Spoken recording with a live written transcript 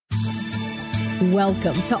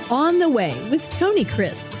Welcome to On the Way with Tony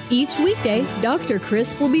Crisp. Each weekday, Dr.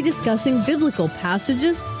 Crisp will be discussing biblical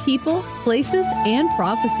passages, people, places, and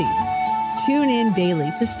prophecies. Tune in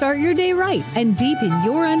daily to start your day right and deepen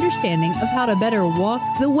your understanding of how to better walk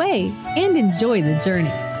the way and enjoy the journey.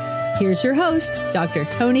 Here's your host, Dr.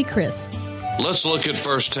 Tony Crisp. Let's look at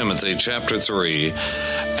 1 Timothy chapter 3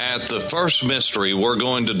 at the first mystery we're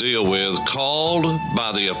going to deal with, called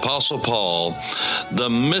by the Apostle Paul, the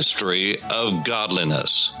mystery of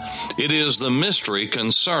godliness. It is the mystery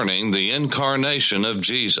concerning the incarnation of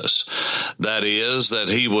Jesus. That is, that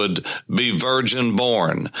he would be virgin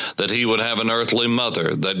born, that he would have an earthly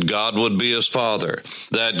mother, that God would be his father,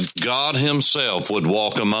 that God himself would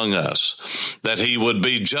walk among us, that he would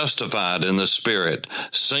be justified in the Spirit,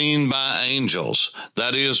 seen by angels,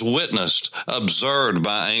 that is, witnessed, observed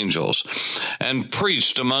by angels, and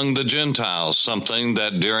preached among the Gentiles, something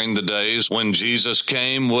that during the days when Jesus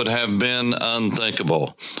came would have been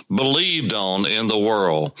unthinkable, believed on in the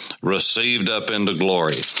world, received up into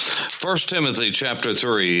glory. 1 Timothy chapter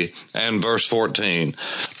 3 and verse 14.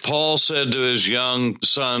 Paul said to his young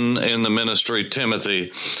son in the ministry,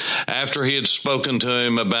 Timothy, after he had spoken to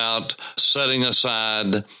him about setting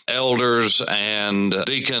aside elders and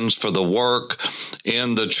deacons for the work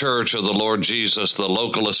in the church of the Lord Jesus, the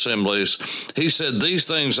local assemblies, he said, "These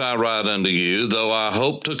things I write unto you, though I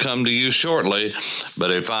hope to come to you shortly,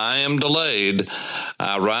 but if I am delayed,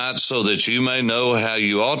 I write so that you may know how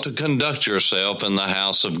you ought to conduct yourself in the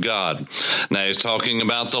house of God." Now, he's talking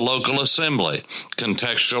about the local assembly.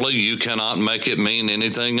 Contextually, you cannot make it mean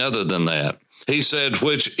anything other than that. He said,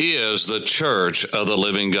 which is the church of the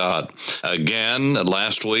living God. Again,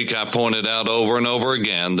 last week I pointed out over and over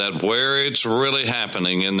again that where it's really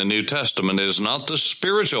happening in the New Testament is not the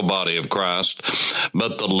spiritual body of Christ,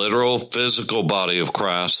 but the literal physical body of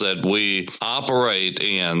Christ that we operate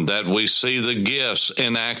in, that we see the gifts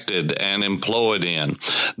enacted and employed in,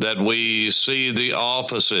 that we see the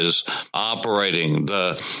offices operating,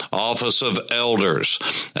 the office of elders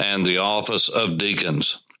and the office of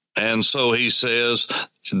deacons. And so he says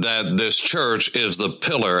that this church is the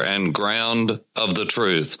pillar and ground of the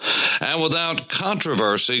truth. And without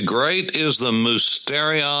controversy, great is the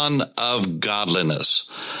mysterion of godliness,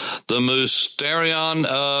 the mysterion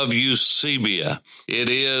of Eusebia. It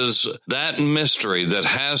is that mystery that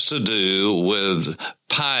has to do with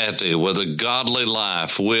piety, with a godly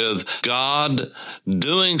life, with God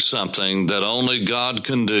doing something that only God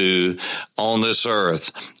can do on this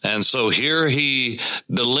earth. And so here he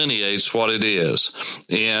delineates what it is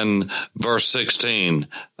in verse 16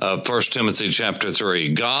 of 1 Timothy chapter 3.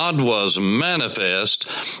 God was manifest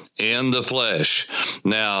in the flesh.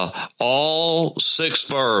 Now, all 6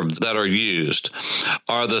 verbs that are used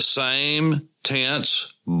are the same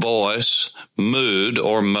tense, voice, mood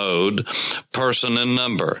or mode, person and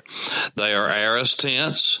number. They are aorist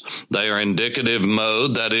tense. They are indicative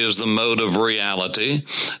mode. That is the mode of reality,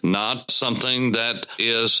 not something that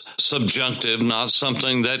is subjunctive, not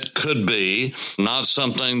something that could be, not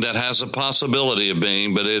something that has a possibility of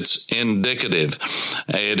being, but it's indicative.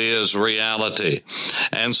 It is reality.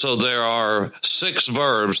 And so there are 6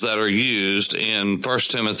 verbs that are used in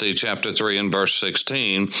 1 Timothy chapter 3 and verse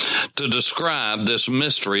 16 to describe this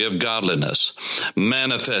mystery of godliness.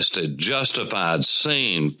 Manifested, justified,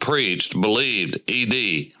 seen, preached, believed,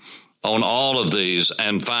 ed, on all of these,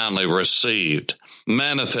 and finally received.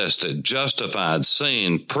 Manifested, justified,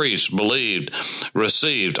 seen, preached, believed,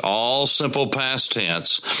 received, all simple past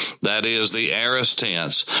tense. That is the aorist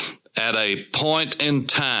tense. At a point in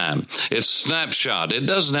time. It's snapshot. It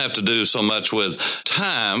doesn't have to do so much with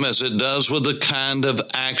time as it does with the kind of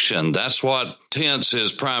action. That's what tense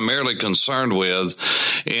is primarily concerned with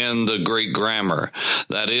in the Greek grammar.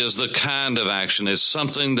 That is the kind of action. It's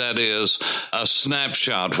something that is a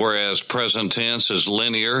snapshot, whereas present tense is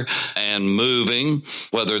linear and moving,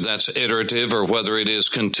 whether that's iterative or whether it is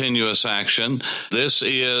continuous action. This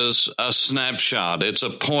is a snapshot. It's a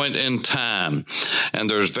point in time. And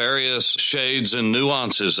there's various shades and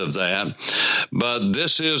nuances of that. But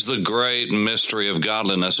this is the great mystery of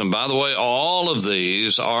godliness. And by the way, all of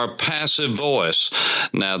these are passive voice.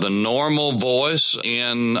 Now, the normal voice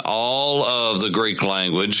in all of the Greek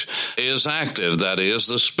language is active. That is,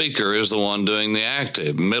 the speaker is the one doing the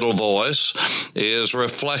active. Middle voice is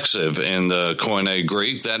reflexive in the Koine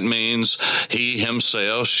Greek. That means he,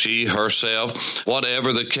 himself, she, herself,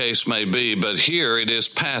 whatever the case may be. But here it is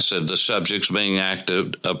passive, the subject's being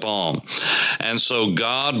acted upon. And so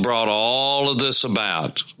God brought all of this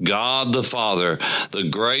about. God the Father, the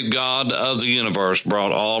great God of the universe,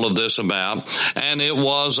 brought all of this about. and it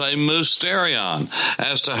was a mysterion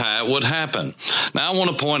as to how it would happen. Now, I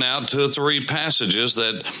want to point out 2 or 3 passages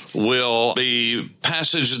that will be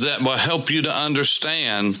passages that will help you to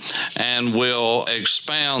understand and will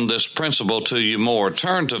expound this principle to you more.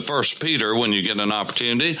 Turn to 1 Peter when you get an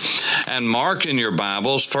opportunity and mark in your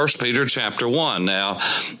Bibles 1 Peter chapter 1. Now,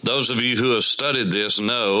 those of you who have studied this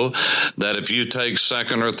know that if you take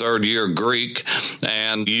 2nd or 3rd year Greek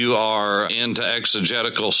and you are into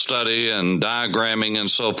exegetical study and diagramming and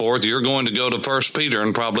so forth, you're going to go to 1 Peter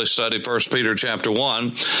and probably study 1 Peter chapter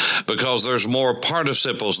 1 because there's more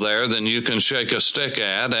participles there than you can shake a stick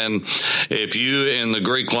at. And if you in the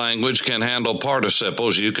Greek language can handle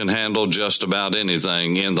participles, you can handle just about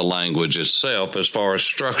anything in the language itself as far as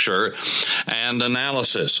structure and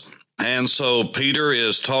analysis. And so Peter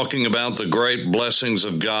is talking about the great blessings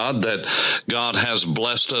of God that God has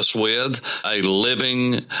blessed us with, a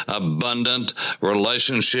living, abundant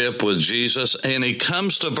relationship with Jesus. And he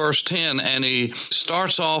comes to verse 10 and he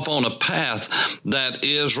starts off on a path that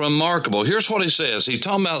is remarkable. Here's what he says. He's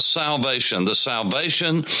talking about salvation, the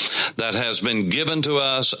salvation that has been given to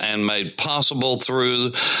us and made possible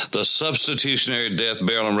through the substitutionary death,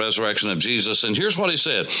 burial, and resurrection of Jesus. And here's what he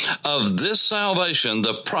said. Of this salvation,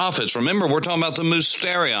 the prophets, remember, we're talking about the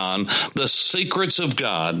mysterion, the secrets of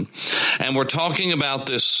God, and we're talking about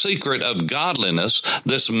this secret of godliness,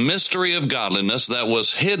 this mystery of godliness that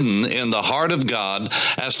was hidden in the heart of God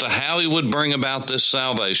as to how he would bring about this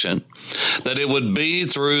salvation, that it would be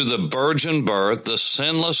through the virgin birth, the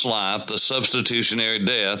sinless life, the substitutionary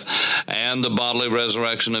death, and the bodily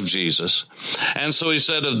resurrection of Jesus. And so he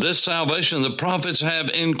said, of this salvation, the prophets have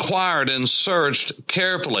inquired and searched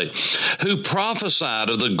carefully, who prophesied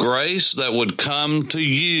of the grace that would come to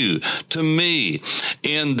you, to me,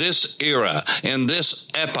 in this era, in this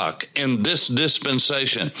epoch, in this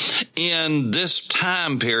dispensation, in this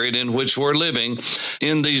time period in which we're living,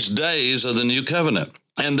 in these days of the new covenant.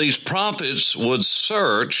 And these prophets would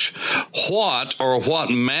search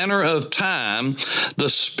what manner of time the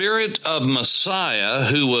Spirit of Messiah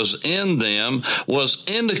who was in them was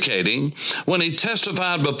indicating when he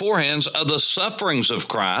testified beforehand of the sufferings of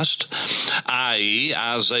Christ, i.e.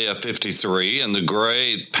 Isaiah 53 and the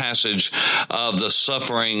great passage of the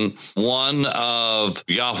suffering one of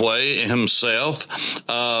Yahweh himself,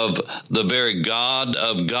 of the very God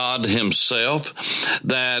of God himself,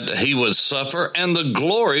 that he would suffer, and the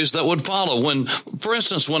glories that would follow. When, for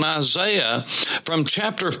instance, when Isaiah, from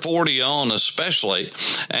chapter 40 on especially,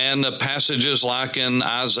 and the passages like in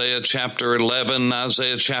Isaiah chapter 11,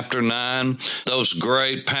 Isaiah chapter 9, those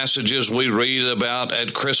great passages we read about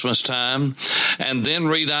at Christmas time, and then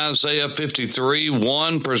read Isaiah 53,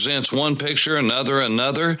 one presents one picture, another,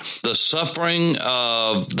 the suffering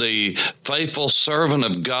of the faithful servant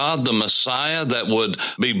of God, the Messiah that would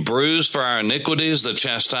be bruised for our iniquities, the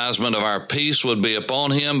chastisement of our peace would be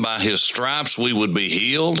upon him, by his stripes we would be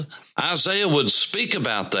healed. Isaiah would speak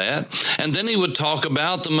about that, and then he would talk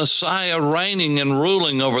about the Messiah reigning and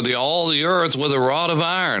ruling over all the earth with a rod of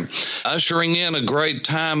iron, ushering in a great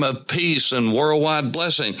time of peace and worldwide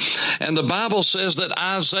blessing. And the Bible says that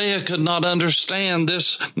Isaiah could not understand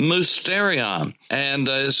this mysterion. And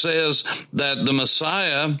it says that the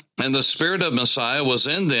Messiah and the Spirit of Messiah was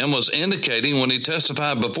in them, was indicating when he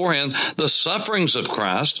testified beforehand the sufferings of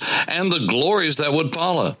Christ and the glories that would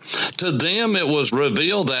follow. To them it was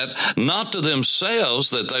revealed that not to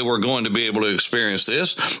themselves that they were going to be able to experience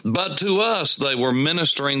this, but to us they were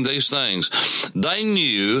ministering these things. They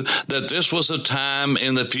knew that this was a time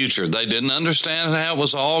in the future. They didn't understand how it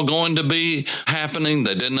was all going to be happening.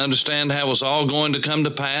 They didn't understand how it was all going to come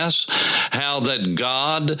to pass, how that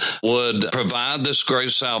God would provide this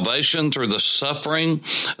great salvation through the suffering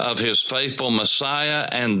of his faithful Messiah,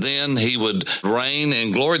 and then he would reign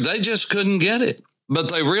in glory. They just couldn't get it. But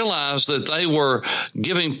they realized that they were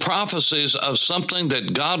giving prophecies of something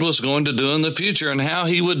that God was going to do in the future, and how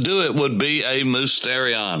he would do it would be a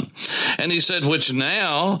mysterion. And he said, which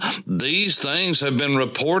now these things have been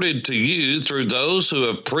reported to you through those who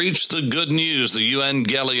have preached the good news, the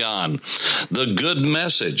euangelion, the good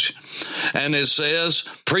message. And it says,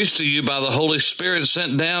 preached to you by the Holy Spirit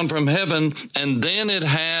sent down from heaven, and then it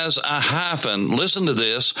has a hyphen. Listen to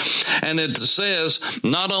this. And it says,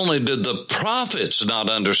 not only did the prophets not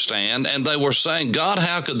understand, and they were saying, God,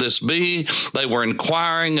 how could this be? They were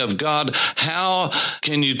inquiring of God, how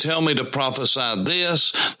can you tell me to prophesy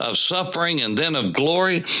this, of suffering and then of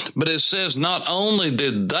glory? But it says, not only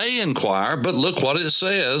did they inquire, but look what it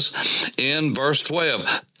says in verse 12,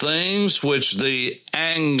 things which the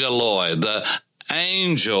angeloi, the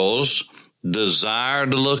angels, desire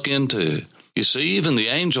to look into. You see, even the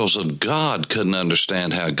angels of God couldn't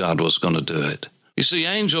understand how God was going to do it. You see,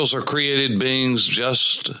 angels are created beings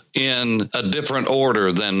just in a different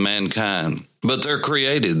order than mankind. But they're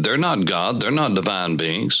created. They're not God. They're not divine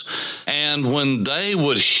beings. And when they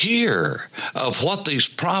would hear of what these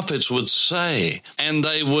prophets would say, and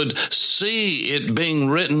they would see it being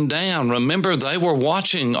written down, remember, they were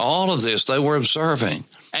watching all of this. They were observing.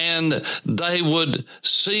 And they would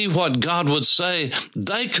see what God would say.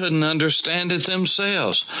 They couldn't understand it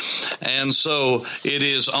themselves. And so it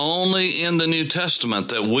is only in the New Testament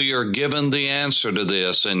that we are given the answer to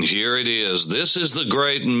this. And here it is. This is the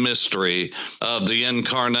great mystery of the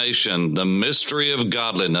Incarnation, the mystery of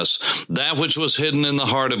godliness, that which was hidden in the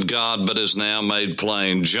heart of God but is now made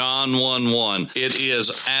plain. John 1:1. It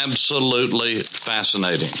is absolutely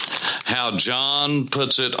fascinating how John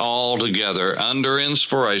puts it all together under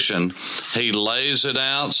inspiration. He lays it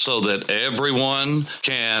out so that everyone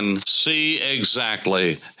can see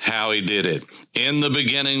exactly how he did it. In the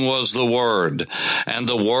beginning was the Word, and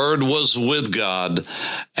the Word was with God,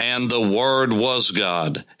 and the Word was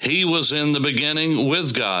God. He was in the beginning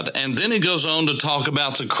with God. And then he goes on to talk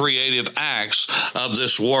about the creative acts of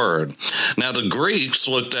this Word. Now, the Greeks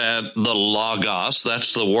looked at the logos,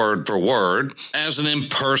 that's the word for word, as an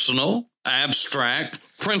impersonal, abstract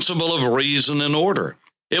principle of reason and order.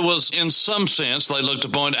 It was, in some sense, they looked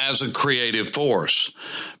upon it as a creative force.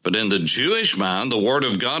 But in the Jewish mind, the Word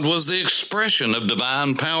of God was the expression of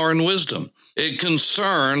divine power and wisdom. It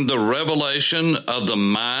concerned the revelation of the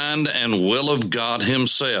mind and will of God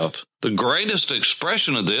Himself. The greatest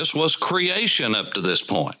expression of this was creation up to this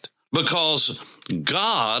point, because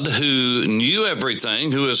God, who knew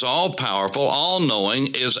everything, who is all-powerful,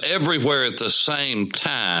 all-knowing, is everywhere at the same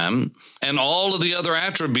time, and all of the other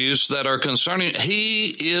attributes that are concerning, He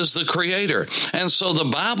is the Creator. And so the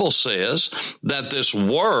Bible says that this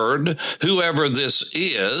Word, whoever this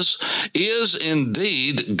is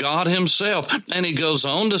indeed God Himself. And He goes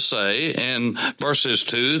on to say in verses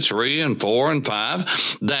 2, 3, and 4, and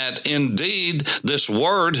 5, that indeed this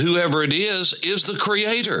Word, whoever it is the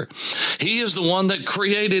Creator. He is the one that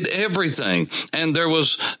created everything, and there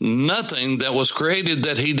was nothing that was created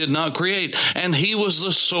that He did not create, and He was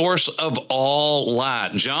the source of all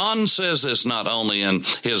light. John says this not only in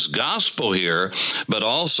his gospel here, but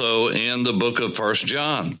also in the book of 1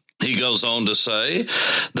 John. He goes on to say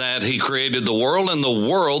that He created the world, and the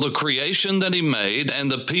world, the creation that He made,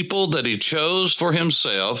 and the people that He chose for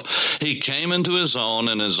Himself, He came into His own,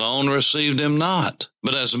 and His own received Him not.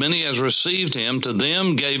 But as many as received Him, to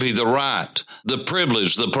them gave He the right, the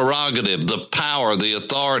privilege, the prerogative, the power, the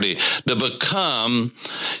authority to become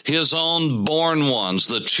His own born ones,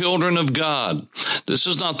 the children of God. This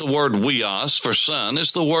is not the word weos for son.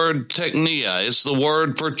 It's the word teknia. It's the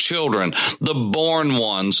word for children, the born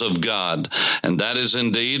ones of God. And that is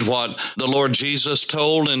indeed what the Lord Jesus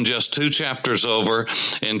told in just 2 chapters over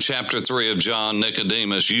in chapter 3 of John,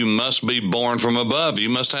 Nicodemus. You must be born from above. You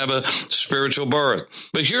must have a spiritual birth.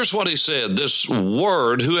 But here's what He said. This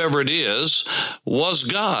Word, whoever it is, was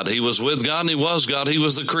God. He was with God and He was God. He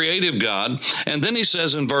was the creative God. And then He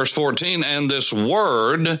says in verse 14, and this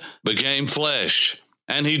Word became flesh.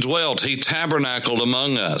 And He dwelt, He tabernacled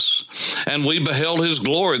among us. And we beheld His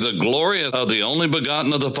glory, the glory of the only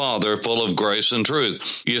begotten of the Father, full of grace and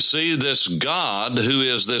truth. You see, this God, who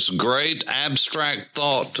is this great abstract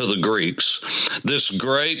thought to the Greeks, this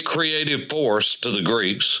great creative force to the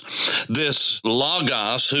Greeks, this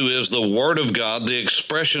Logos, who is the Word of God, the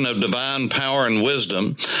expression of divine power and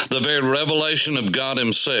wisdom, the very revelation of God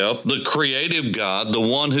Himself, the creative God, the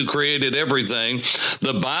one who created everything.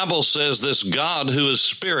 The Bible says this God, who is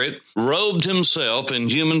Spirit, robed Himself in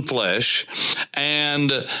human flesh,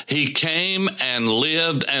 and He came and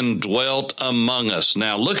lived and dwelt among us.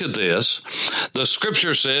 Now look at this. The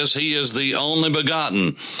Scripture says He is the only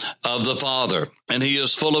begotten of the Father, and He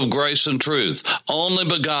is full of grace and truth. Only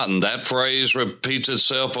begotten. That phrase repeats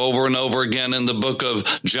itself over and over again in the book of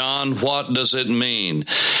John. What does it mean?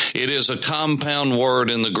 It is a compound word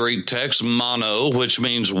in the Greek text, mono, which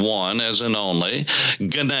means one, as in only.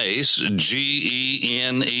 Genes, Genes,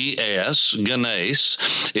 genes.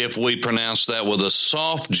 If we pronounce that with a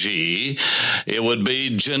soft G, it would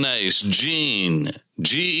be genes, gene,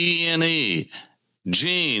 Gene.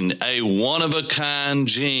 gene, a one-of-a-kind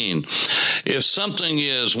gene. If something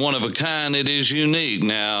is one of a kind, it is unique.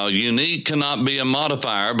 Now, unique cannot be a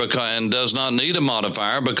modifier and does not need a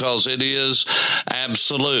modifier because it is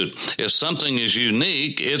absolute. If something is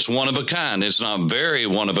unique, it's one of a kind. It's not very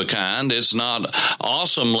one of a kind. It's not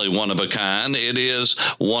awesomely one of a kind. It is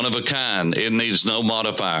one of a kind. It needs no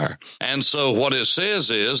modifier. And so what it says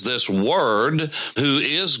is this Word, who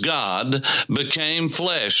is God, became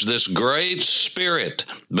flesh. This great Spirit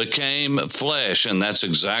became flesh. And that's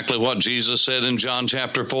exactly what Jesus said in John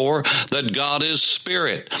chapter 4, that God is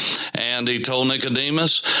Spirit. And he told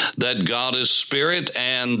Nicodemus that God is Spirit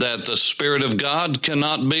and that the Spirit of God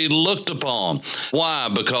cannot be looked upon. Why?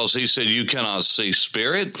 Because he said you cannot see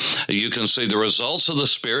Spirit. You can see the results of the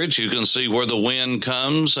Spirit. You can see where the wind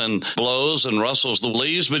comes and blows and rustles the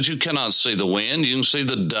leaves, but you cannot see the wind. You can see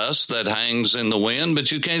the dust that hangs in the wind,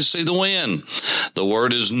 but you can't see the wind. The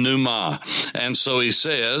word is pneuma. And so he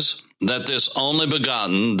says that this only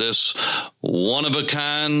begotten, this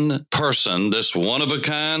one-of-a-kind person, this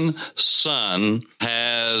one-of-a-kind Son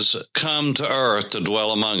has come to earth to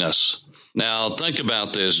dwell among us. Now, think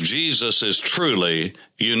about this. Jesus is truly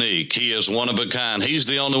unique. He is one of a kind. He's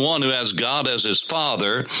the only one who has God as his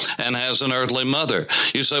father and has an earthly mother.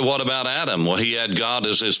 You say, what about Adam? Well, he had God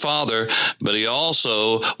as his father, but he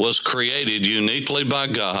also was created uniquely by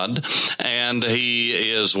God, and he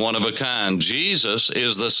is one of a kind. Jesus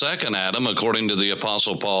is the second Adam, according to the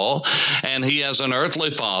Apostle Paul, and he has an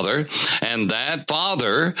earthly father, and that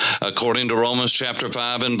father, according to Romans chapter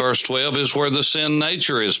 5 and verse 12, is where the sin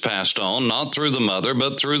nature is passed on, not through the mother,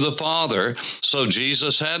 but through the father. So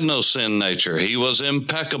Jesus had no sin nature. He was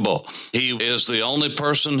impeccable. He is the only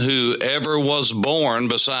person who ever was born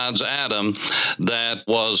besides Adam that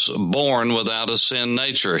was born without a sin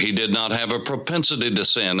nature. He did not have a propensity to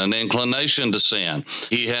sin, an inclination to sin.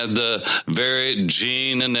 He had the very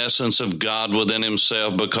gene and essence of God within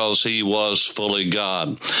himself because he was fully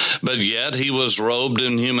God. But yet he was robed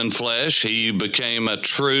in human flesh. He became a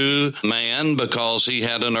true man because he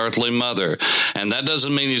had an earthly mother. And that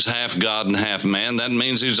doesn't mean he's half God and half man. That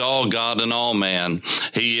means he's all God and all man.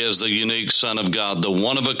 He is the unique Son of God, the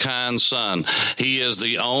one-of-a-kind Son. He is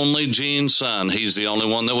the only gene Son. He's the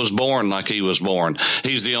only one that was born like he was born.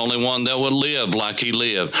 He's the only one that would live like he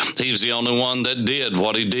lived. He's the only one that did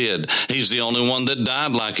what he did. He's the only one that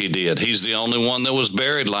died like he did. He's the only one that was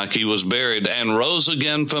buried like he was buried and rose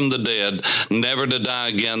again from the dead, never to die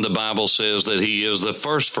again. The Bible says that he is the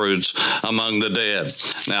firstfruits among the dead.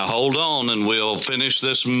 Now hold on and we'll finish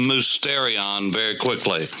this mysterion very quickly.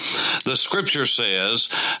 The scripture says,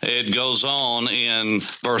 it goes on in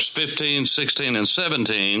verse 15, 16, and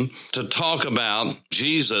 17 to talk about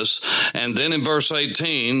Jesus. And then in verse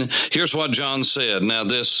 18, here's what John said. Now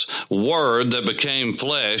this Word that became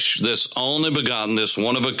flesh, this only begotten, this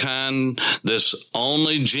one-of-a-kind, this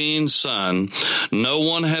only gene Son, no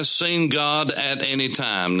one has seen God at any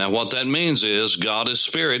time. Now what that means is God is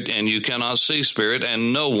Spirit and you cannot see Spirit,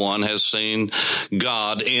 and no one has seen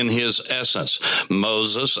God in his essence.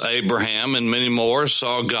 Moses, Abraham, and many more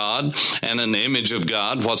saw God and an image of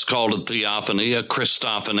God, what's called a theophany, a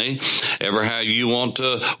Christophany, ever how you want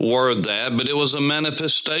to word that, but it was a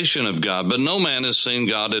manifestation of God. But no man has seen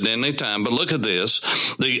God at any time. But look at this,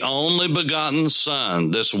 the only begotten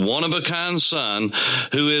Son, this one-of-a-kind Son,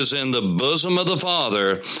 who is in the bosom of the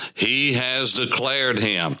Father, he has declared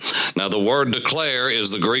him. Now the word declare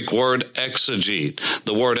is the Greek word exegete.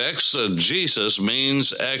 The word exegesis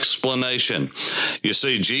means explanation. You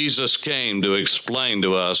see, Jesus came to explain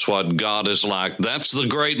to us what God is like. That's the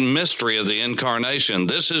great mystery of the Incarnation.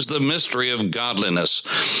 This is the mystery of godliness,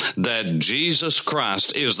 that Jesus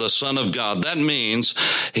Christ is the Son of God. That means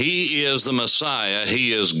he is the Messiah.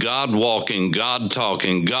 He is God walking, God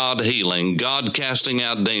talking, God healing, God casting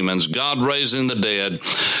out demons, God raising the dead,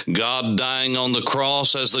 God dying on the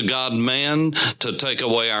cross as the God-man to take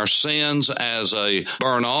away our sins as a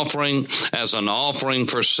burnt offering, as an offering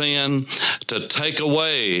for sin, to take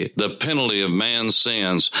away the penalty of man's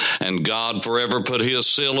sins. And God forever put his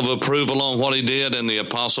seal of approval on what he did. And the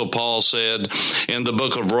Apostle Paul said in the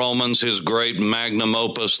book of Romans, his great magnum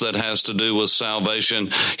opus that has to do with salvation,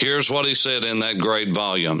 here's what he said in that great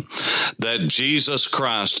volume, that Jesus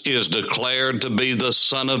Christ is declared to be the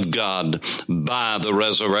Son of God by the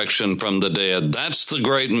resurrection from the dead. That's the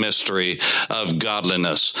great mystery of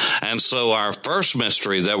godliness. And so our first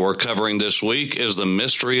mystery that we're covering this week is the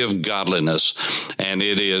mystery of godliness. and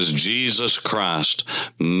it is Jesus Christ,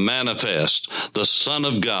 manifest, the Son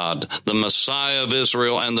of God, the Messiah of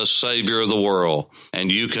Israel, and the Savior of the world.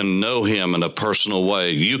 And you can know him in a personal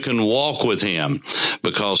way. You can walk with him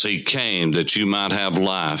because he came that you might have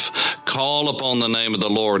life. Call upon the name of the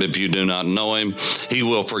Lord if you do not know him. He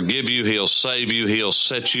will forgive you. He'll save you. He'll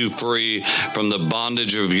set you free from the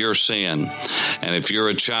bondage of your sin. And if you're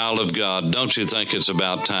a child of God, don't you think it's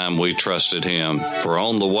about time we trusted him? For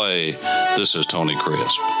On the Way, this is Tony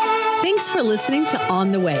Crisp. Thanks for listening to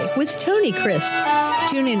On the Way with Tony Crisp.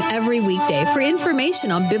 Tune in every weekday for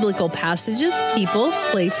information on biblical passages, people,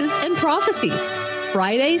 places, and prophecies.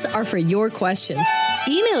 Fridays are for your questions.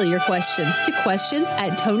 Email your questions to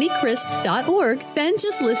questions@tonycrisp.org. Then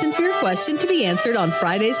just listen for your question to be answered on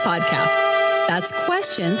Friday's podcast. That's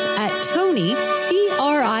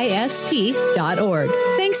questions@tonycrisp.org.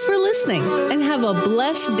 Thanks for listening and have a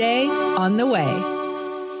blessed day on the way.